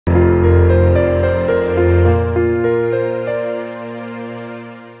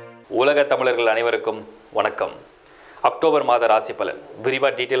தமிழர்கள் அனைவருக்கும் வணக்கம். அக்டோபர் மாத ராசி பலன் விரிவாக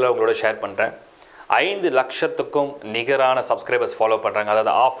டீட்டெயிலாக உங்களோட ஷேர் பண்ணுறேன். 5 லட்சத்துக்கும் நிகரான சப்ஸ்கிரைபர்ஸ் ஃபாலோ பண்ணுறாங்க,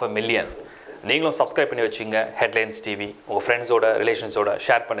 அதாவது 500,000. நீங்களும் சப்ஸ்கிரைப் பண்ணி வச்சுங்க. ஹெட்லைன்ஸ் டிவி உங்கள் ஃப்ரெண்ட்ஸோட ரிலேஷன்ஸோட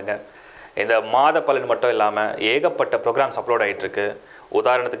ஷேர் பண்ணுங்கள். இந்த மாத பலன் மட்டும் இல்லாமல் ஏகப்பட்ட ப்ரோக்ராம்ஸ் அப்லோட் ஆகிட்டுருக்கு.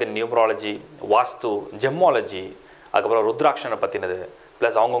 உதாரணத்துக்கு நியூமராலஜி, வாஸ்து, ஜெம்மாலஜி, அதுக்கப்புறம் ருத்ராட்சனை பற்றினது,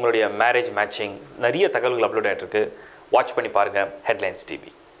 ப்ளஸ் அவங்கவுங்களுடைய மேரேஜ் மேட்சிங், நிறைய தகவல்கள் அப்லோட் ஆகிட்டுருக்கு. வாட்ச் பண்ணி பாருங்கள் ஹெட்லைன்ஸ்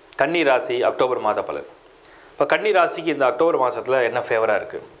டிவி. கன்னி ராசி அக்டோபர் மாத பலன். இப்போ கன்னி ராசிக்கு இந்த அக்டோபர் மாதத்தில் என்ன ஃபேவராக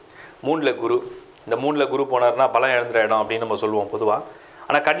இருக்குது? 3ல் குரு. இந்த 3ல் குரு போனார்னா பலம் இழந்துற இடம் அப்படின்னு நம்ம சொல்லுவோம் பொதுவாக.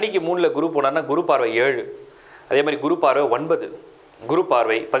 ஆனால் கன்னிக்கு 3ல் குரு போனார்னா குரு பார்வை 7, அதே மாதிரி குரு பார்வை 9, குரு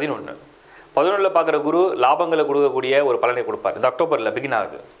பார்வை 11. 11ல் பார்க்குற குரு லாபங்களை கொடுக்கக்கூடிய ஒரு பலனை கொடுப்பார். இந்த அக்டோபரில் பிகின்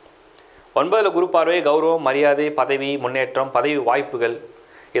ஆகுது. 9ல் குரு பார்வை கௌரவம், மரியாதை, பதவி முன்னேற்றம், பதவி வாய்ப்புகள்,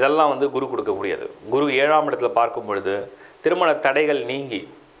 இதெல்லாம் குரு கொடுக்கக்கூடியது. குரு 7ஆம் இடத்துல பார்க்கும் பொழுது திருமண தடைகள் நீங்கி,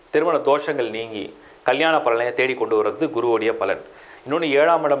 திருமண தோஷங்கள் நீங்கி, கல்யாண பலனை தேடி கொண்டு வர்றது குருவுடைய பலன். இன்னொன்று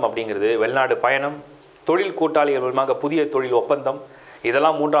 7ஆம் இடம் அப்படிங்கிறது வெளிநாடு பயணம், தொழில் கூட்டாளிகள் மூலமாக புதிய தொழில் ஒப்பந்தம்,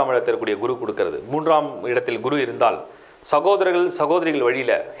 இதெல்லாம் 3ஆம் இடத்தில் இருக்கக்கூடிய குரு கொடுக்கறது. 3ஆம் இடத்தில் குரு இருந்தால் சகோதரர்கள் சகோதரிகள்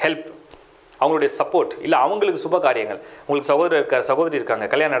வழியில் ஹெல்ப், அவங்களுடைய சப்போர்ட், இல்லை அவங்களுக்கு சுப காரியங்கள், உங்களுக்கு சகோதரி இருக்காங்க,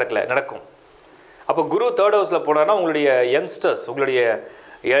 கல்யாணம் நடக்கும். அப்போ குரு 3rd ஹவுஸில் போனார்னா உங்களுடைய யங்ஸ்டர்ஸ், உங்களுடைய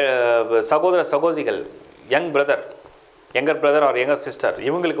சகோதர சகோதரிகள், younger brother or younger sister,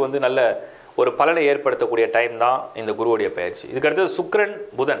 இவங்களுக்கு நல்ல ஒரு பலனை ஏற்படுத்தக்கூடிய டைம் தான் இந்த குருவுடைய பயிற்சி. இதுக்கடுத்தது சுக்கிரன்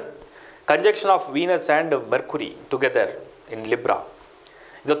புதன், conjunction of Venus and mercury together in Libre.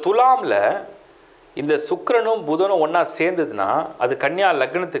 இந்த துலாமில் இந்த சுக்கிரனும் புதனும் ஒன்றா சேர்ந்ததுன்னா அது கன்னியா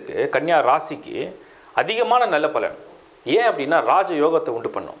லக்னத்துக்கு, கன்னியா ராசிக்கு அதிகமான நல்ல பலன். ஏன் அப்படின்னா ராஜ யோகத்தை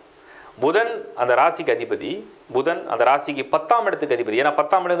உண்டு பண்ணும். புதன் அந்த ராசிக்கு அதிபதி, புதன் அந்த ராசிக்கு 10ஆம் இடத்துக்கு அதிபதி. ஏன்னா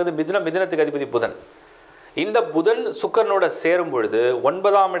 10ஆம் இடங்கிறது மிதுனத்துக்கு அதிபதி புதன். இந்த புதன் சுக்கரனோட சேரும் பொழுது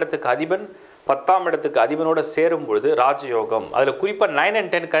 9ஆம் இடத்துக்கு அதிபன் 10ஆம் இடத்துக்கு அதிபனோட சேரும் பொழுது ராஜயோகம். அதில் குறிப்பாக 9 and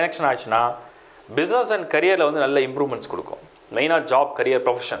 10 கனெக்ஷன் ஆச்சுன்னா பிஸ்னஸ் அண்ட் கரியரில் நல்ல இம்ப்ரூவ்மெண்ட்ஸ் கொடுக்கும். மெயினாக ஜாப், கரியர்,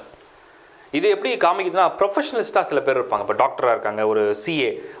 ப்ரொஃபஷன். இது எப்படி காமிக்குதுன்னா, ப்ரொஃபஷனலிஸ்ட்டாக சில பேர் இருப்பாங்க. இப்போ டாக்டராக இருக்காங்க, ஒரு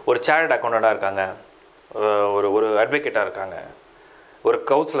சிஏ, ஒரு சார்ட்டர்ட் அக்கௌண்டண்ட்டாக இருக்காங்க, ஒரு அட்வொகேட்டாக இருக்காங்க, ஒரு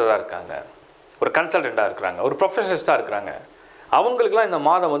கவுன்சிலராக இருக்காங்க, ஒரு கன்சல்டண்ட்டாக இருக்கிறாங்க, ஒரு ப்ரொஃபஷனலிஸ்ட்டாக இருக்கிறாங்க. அவங்களுக்கெல்லாம் இந்த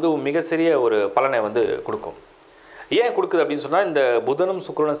மாதம் மிக சிறிய ஒரு பலனை கொடுக்கும். ஏன் கொடுக்குது அப்படின்னு சொன்னால், இந்த புதனும்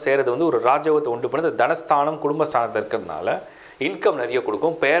சுக்கிரனும் சேருது ஒரு ராஜயோகத்தை உண்டு பண்ணி தனஸ்தானம், குடும்பஸ்தானத்தில் இருக்கிறதுனால இன்கம் நிறைய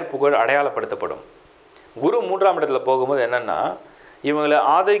கொடுக்கும், பெயர் புகழ் அடையாளப்படுத்தப்படும். குரு 3ஆம் இடத்துல போகும்போது என்னென்னா, இவங்களை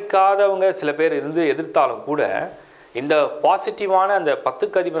ஆதரிக்காதவங்க சில பேர் எதிர்த்தாலும் கூட இந்த பாசிட்டிவான அந்த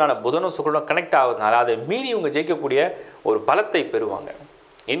 10க்கு அதிபரான புதனும் சுக்கிரனும் கனெக்ட் ஆகுதுனால அதை மீறி இவங்க ஜெயிக்கக்கூடிய ஒரு பலத்தை பெறுவாங்க.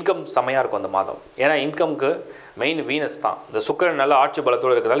 இன்கம் செம்மையாக இருக்கும் அந்த மாதம். ஏன்னா இன்கம்க்கு மெயின் வீனஸ் தான். இந்த சுக்கிரன் நல்ல ஆட்சி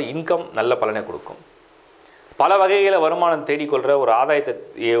பலத்தோடு இருக்கிறதால இன்கம் நல்ல பலனை கொடுக்கும். பல வகைகளில் வருமானம் தேடிக்கொள்கிற ஒரு ஆதாயத்தை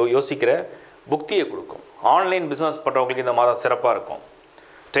யோசிக்கிற புக்தியை கொடுக்கும். ஆன்லைன் பிஸ்னஸ் பண்ணுறவங்களுக்கு இந்த மாதம் சிறப்பாக இருக்கும்.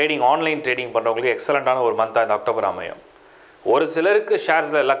 ஆன்லைன் ட்ரேடிங் பண்ணுறவங்களுக்கு எக்ஸலண்ட்டான ஒரு மந்தாக இந்த அக்டோபர் அமையும். ஒரு சிலருக்கு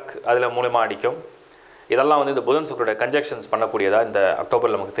ஷேர்ஸில் லக் அதில் மூலமாக அடிக்கும். இதெல்லாம் இந்த புதன் சுக்கிரனுடைய கன்ஜெக்ஷன்ஸ் பண்ணக்கூடியதாக இந்த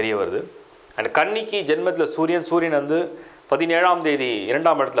அக்டோபரில் நமக்கு தெரிய வருது. அண்ட் கன்னிக்கு ஜென்மத்தில் சூரியன் 17ஆம் தேதி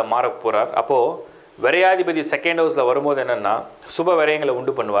 2ஆம் இடத்துல மாற போகிறார். அப்போது விரையாதிபதி 2nd ஹவுஸில் வரும்போது என்னென்னா சுப விரயங்களை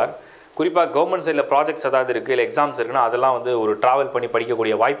உண்டு பண்ணுவார். குறிப்பாக கவர்மெண்ட் சைடில் ப்ராஜெக்ட்ஸ் ஏதாவது இருக்குது, இல்லை எக்ஸாம்ஸ் இருக்குன்னா அதெல்லாம் ஒரு ட்ராவல் பண்ணி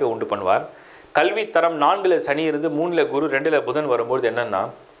படிக்கக்கூடிய வாய்ப்பை உண்டு பண்ணுவார். கல்வித்தரம் 4ல் சனி இருந்து 3ல் குரு 2ல் புதன் வரும்போது என்னென்னா,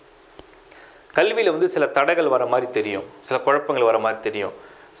 கல்வியில் சில தடைகள் வர மாதிரி தெரியும், சில குழப்பங்கள் வர மாதிரி தெரியும்.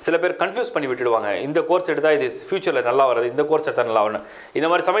 சில பேர் கன்ஃபியூஸ் பண்ணி விட்டுடுவாங்க. இந்த கோர்ஸ் எடுத்தால் இது ஃப்யூச்சரில் நல்லா வராது, இந்த கோர்ஸ் எடுத்தால் நல்லா வரணும். இந்த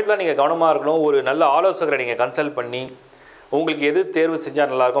மாதிரி சமயத்தில் நீங்கள் கவனமாக இருக்கணும். ஒரு நல்ல ஆலோசகரை நீங்கள் கன்சல்ட் பண்ணி உங்களுக்கு எது தேர்வு செஞ்சால்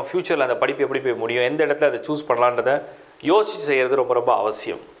நல்லாயிருக்கும், ஃப்யூச்சரில் அந்த படிப்பு எப்படி போய் முடியும், எந்த இடத்துல அதை சூஸ் பண்ணலான்றதை யோசித்து செய்கிறது ரொம்ப ரொம்ப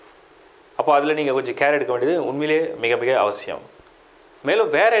அவசியம். அப்போ அதில் நீங்கள் கொஞ்சம் கேர் எடுக்க வேண்டியது உண்மையிலே மிக மிக அவசியம். மேலும்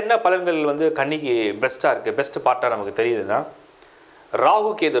வேறு என்ன பலன்கள் கன்னிக்கு பெஸ்ட்டாக இருக்குது, பெஸ்ட் பார்ட்டாக நமக்கு தெரியுதுன்னா,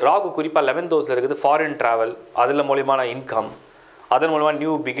 ராகு குறிப்பாக 11th ஹவுஸில் இருக்குது. ஃபாரின் ட்ராவல், அதில் மூலியமான இன்கம், அதன் மூலமாக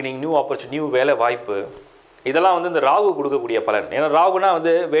new beginning, new opportunity, new வேலை வாய்ப்பு, இதெல்லாம் இந்த ராகு கொடுக்கக்கூடிய பலன். ஏன்னா ராகுனா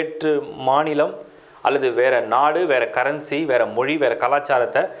வேற்று மாநிலம் அல்லது வேறு நாடு, வேறு கரன்சி, வேறு மொழி, வேறு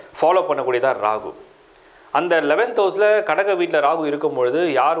கலாச்சாரத்தை ஃபாலோ பண்ணக்கூடியதான் ராகு. அந்த 11th ஹவுஸில் கடக வீட்டில் ராகு இருக்கும் பொழுது,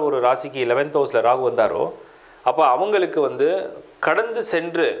 யார் ஒரு ராசிக்கு 11th ஹவுஸில் ராகு வந்தாரோ அப்போ அவங்களுக்கு கடந்து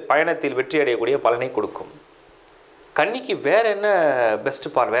சென்று பயணத்தில் வெற்றி அடையக்கூடிய பலனை கொடுக்கும். கன்னிக்கு வேறு என்ன பெஸ்ட்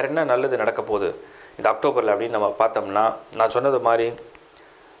வேறு என்ன நல்லது நடக்க போகுது இந்த அக்டோபரில் அப்படின்னு நம்ம பார்த்தோம்னா, நான் சொன்னது மாதிரி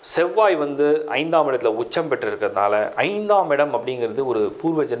செவ்வாய் 5ஆம் இடத்துல உச்சம் பெற்றிருக்கிறதுனால 5ஆம் இடம் அப்படிங்கிறது ஒரு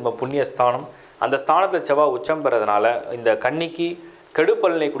பூர்வ ஜென்ம புண்ணிய ஸ்தானம். அந்த ஸ்தானத்தில் செவ்வாய் உச்சம் பெறதுனால இந்த கன்னிக்கு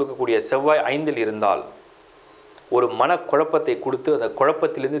கெடுபலனை கொடுக்கக்கூடிய செவ்வாய் 5ல் இருந்தால் ஒரு மனக்குழப்பத்தை கொடுத்து அந்த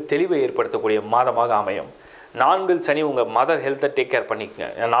குழப்பத்திலிருந்து தெளிவை ஏற்படுத்தக்கூடிய மாதமாக அமையும். நான்கில் சனி உங்கள் மதர் ஹெல்த்தை டேக் கேர் பண்ணிக்கங்க.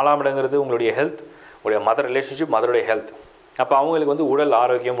 4ஆம் இடங்கிறது உங்களுடைய ஹெல்த், உங்களுடைய மதர் ரிலேஷன்ஷிப், மதருடைய ஹெல்த். அப்போ அவங்களுக்கு வந்து உடல்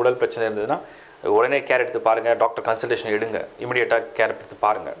ஆரோக்கியம், உடல் பிரச்சனை இருந்ததுன்னா உடனே கேர் எடுத்து பாருங்கள், டாக்டர் கன்சல்டேஷன் எடுங்க, இமீடியட்டாக கேர் எடுத்து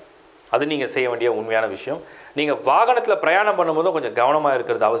பாருங்கள். அது நீங்கள் செய்ய வேண்டிய உண்மையான விஷயம். நீங்கள் வாகனத்தில் பிரயாணம் பண்ணும்போதும் கொஞ்சம் கவனமாக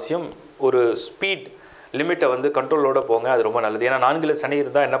இருக்கிறது அவசியம். ஒரு ஸ்பீட் லிமிட்டை வந்து கண்ட்ரோலோடு போங்க, அது ரொம்ப நல்லது. ஏன்னா 4ல் சனி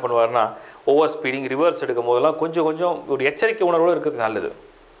இருந்தால் என்ன பண்ணுவார்னா ஓவர் ஸ்பீடிங், ரிவர்ஸ் எடுக்கும் போதெல்லாம் கொஞ்சம் ஒரு எச்சரிக்கை உணர்வோடு இருக்கிறது நல்லது.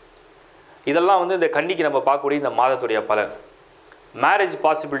 இதெல்லாம் வந்து இந்த கன்னிக்கு நம்ம பார்க்கக்கூடிய இந்த மாதத்துடைய பலன். மேரேஜ்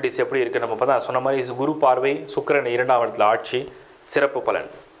பாசிபிலிட்டிஸ் எப்படி இருக்குது நம்ம பார்த்தா சொன்ன மாதிரி குரு பார்வை, சுக்கிரன் 2ஆம் இடத்துல ஆட்சி, சிறப்பு பலன்.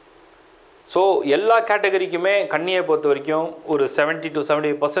 ஸோ எல்லா கேட்டகரிக்குமே கன்னியை பொறுத்த வரைக்கும் ஒரு 70 to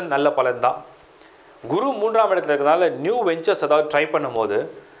 75% நல்ல பலன் தான். குரு 3ஆம் இடத்துல இருக்கிறதுனால நியூ வெஞ்சர்ஸ் ஏதாவது ட்ரை பண்ணும்போது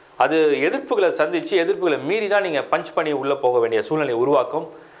அது எதிர்ப்புகளை சந்தித்து எதிர்ப்புகளை மீறி தான் நீங்கள் பஞ்ச் பண்ணி உள்ளே போக வேண்டிய சூழ்நிலை உருவாக்கும்.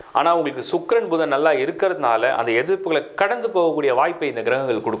 ஆனால் உங்களுக்கு சுக்கிரன் புதன் நல்லா இருக்கிறதுனால அந்த எதிர்ப்புகளை கடந்து போகக்கூடிய வாய்ப்பை இந்த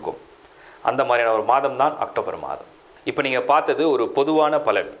கிரகங்கள் கொடுக்கும். அந்த மாதிரியான ஒரு மாதம் தான் அக்டோபர் மாதம். இப்போ நீங்கள் பார்த்தது ஒரு பொதுவான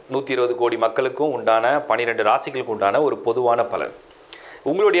பலன், 120 கோடி மக்களுக்கும் உண்டான 12 ராசிகளுக்கு உண்டான ஒரு பொதுவான பலன்.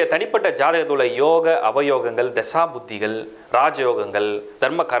 உங்களுடைய தனிப்பட்ட ஜாதகத்தோட யோக அவயோகங்கள், தசா புத்திகள், ராஜயோகங்கள்,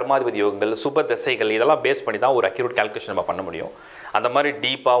 தர்ம கர்மாதிபதி யோகங்கள், சுப தசைகள் இதெல்லாம் பேஸ் பண்ணி தான் ஒரு அக்யூரேட் கால்குலேஷன் நம்ம பண்ண முடியும். அந்த மாதிரி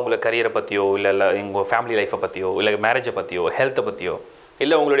டீப்பாக உங்களை கரியரை பற்றியோ இல்லை உங்கள் ஃபேமிலி லைஃப்பை பற்றியோ இல்லை மேரேஜை பற்றியோ ஹெல்த்தை பற்றியோ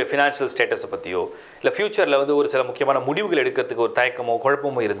இல்லை உங்களுடைய ஃபினான்ஷியல் ஸ்டேட்டஸை பற்றியோ இல்லை ஃப்யூச்சரில் வந்து ஒரு சில முக்கியமான முடிவுகள் எடுக்கிறதுக்கு ஒரு தயக்கமோ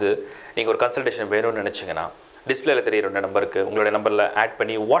குழப்பமோ இருந்து நீங்கள் ஒரு கன்சல்டேஷன் வேணும்னு நினச்சிங்கன்னா டிஸ்பிளேல தெரியுற நம்பருக்கு உங்களுடைய நம்பரில் ஆட்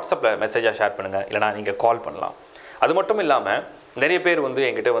பண்ணி வாட்ஸ்அப்பில் மெசேஜாக ஷேர் பண்ணுங்கள், இல்லைனா நீங்கள் கால் பண்ணலாம். அது மட்டும் இல்லாமல் நிறைய பேர் வந்து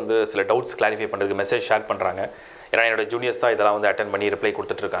என்கிட்ட வந்து சில டவுட்ஸ் கிளாரிஃபை பண்ணுறதுக்கு மெசேஜ் ஷேர் பண்ணுறாங்க. ஏன்னா என்னோட ஜூனியர்ஸ் தான் இதெல்லாம் வந்து அட்டென்ட் பண்ணி ரிப்ளை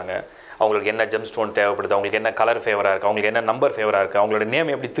கொடுத்துட்ருக்காங்க. அவங்களுக்கு என்ன ஜெம் ஸ்டோன் தேவைப்படுது, அவங்களுக்கு என்ன கலர் ஃபேவராக இருக்குது, அவங்களுக்கு என்ன நம்பர் ஃபேவராக இருக்குது, அவங்களோட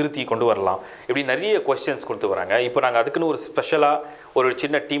நேம் எப்படி திருத்தி கொண்டு வரலாம், இப்படி நிறைய கொஸ்டின்ஸ் கொடுத்து வராங்க. இப்போ நாங்கள் அதுக்குன்னு ஒரு ஸ்பெஷலாக ஒரு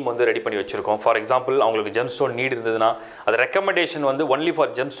சின்ன டீம் வந்து ரெடி பண்ணி வச்சுருக்கோம். ஃபார் எக்ஸாம்பிள் அவங்களுக்கு ஜெம் ஸ்டோன் நீட் இருந்ததுன்னா அது ரெக்கமெண்டேஷன் வந்து only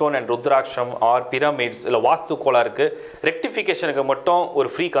for GeM stone and rudraksha R pyramids இல்லை வாஸ்து கோளாருக்கு ரெக்டிஃபிகேஷனுக்கு மட்டும்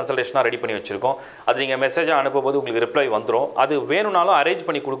ஒரு ஃப்ரீ கன்சல்டேஷனாக ரெடி பண்ணி வச்சுருக்கோம். அது நீங்கள் மெசேஜாக அனுப்பும்போது உங்களுக்கு ரிப்ளை வந்துடும். அது வேணும்னாலும் அரேஞ்ச்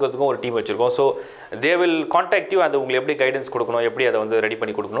பண்ணி கொடுக்கறதுக்கும் ஒரு டீம் வச்சுருக்கோம். So they will contact you, அது உங்களுக்கு எப்படி கைடன்ஸ் கொடுக்கணும், எப்படி அதை வந்து ரெடி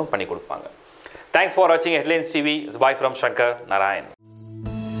பண்ணி கொடுக்கணும், பண்ணி கொடுப்பாங்க. தேங்க்ஸ் ஃபார் வாட்சிங் headlines TV. It's bye from Shankar Narayan.